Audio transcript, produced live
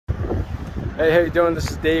Hey, how you doing?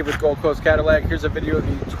 This is Dave with Gold Coast Cadillac. Here's a video of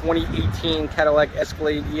the 2018 Cadillac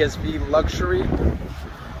Escalade ESV Luxury.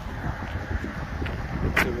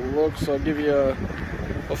 Take a look, so I'll give you a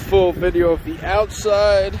full video of the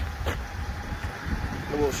outside.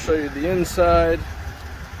 And we'll show you the inside.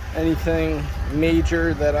 Anything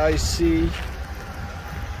major that I see,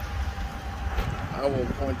 I will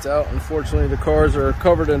point out. Unfortunately, the cars are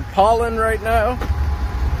covered in pollen right now.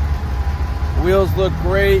 Wheels look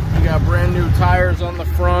great. You got brand new tires on the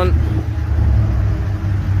front.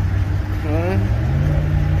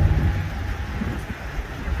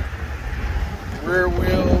 Rear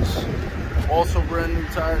wheels, also brand new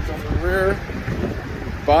tires on the rear.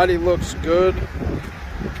 Body looks good.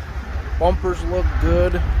 Bumpers look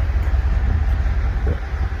good.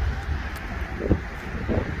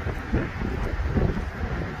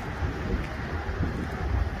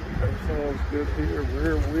 Everything looks good here.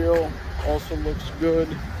 Rear wheel also looks good.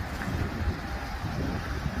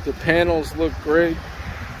 The panels look great.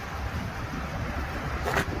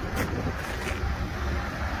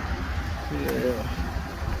 Yeah.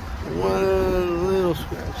 One little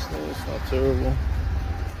scratch there, it's not terrible.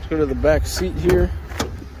 Let's go to the back seat here.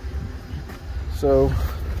 So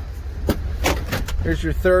here's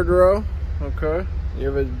your third row. Okay. You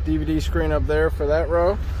have a DVD screen up there for that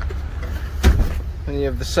row. And you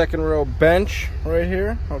have the second row bench right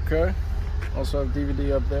here. Okay. Also have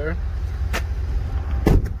DVD up there.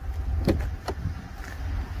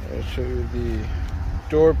 I'll show you the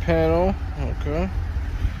door panel. Okay.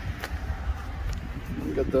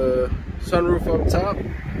 You got the sunroof up top.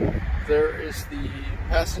 There is the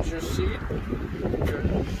passenger seat.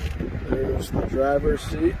 Okay. There's the driver's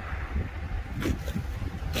seat.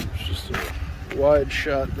 It's just a wide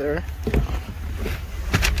shot there.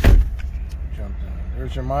 Jump down.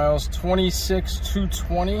 There's your miles,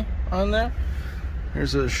 26,220 on there.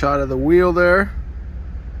 Here's a shot of the wheel there.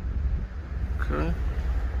 Okay.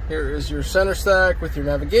 Here is your center stack with your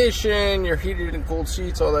navigation, your heated and cooled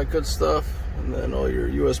seats, all that good stuff, and then all your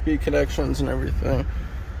USB connections and everything.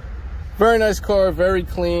 Very nice car, very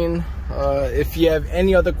clean. If you have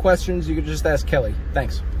any other questions, you can just ask Kelly.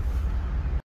 Thanks.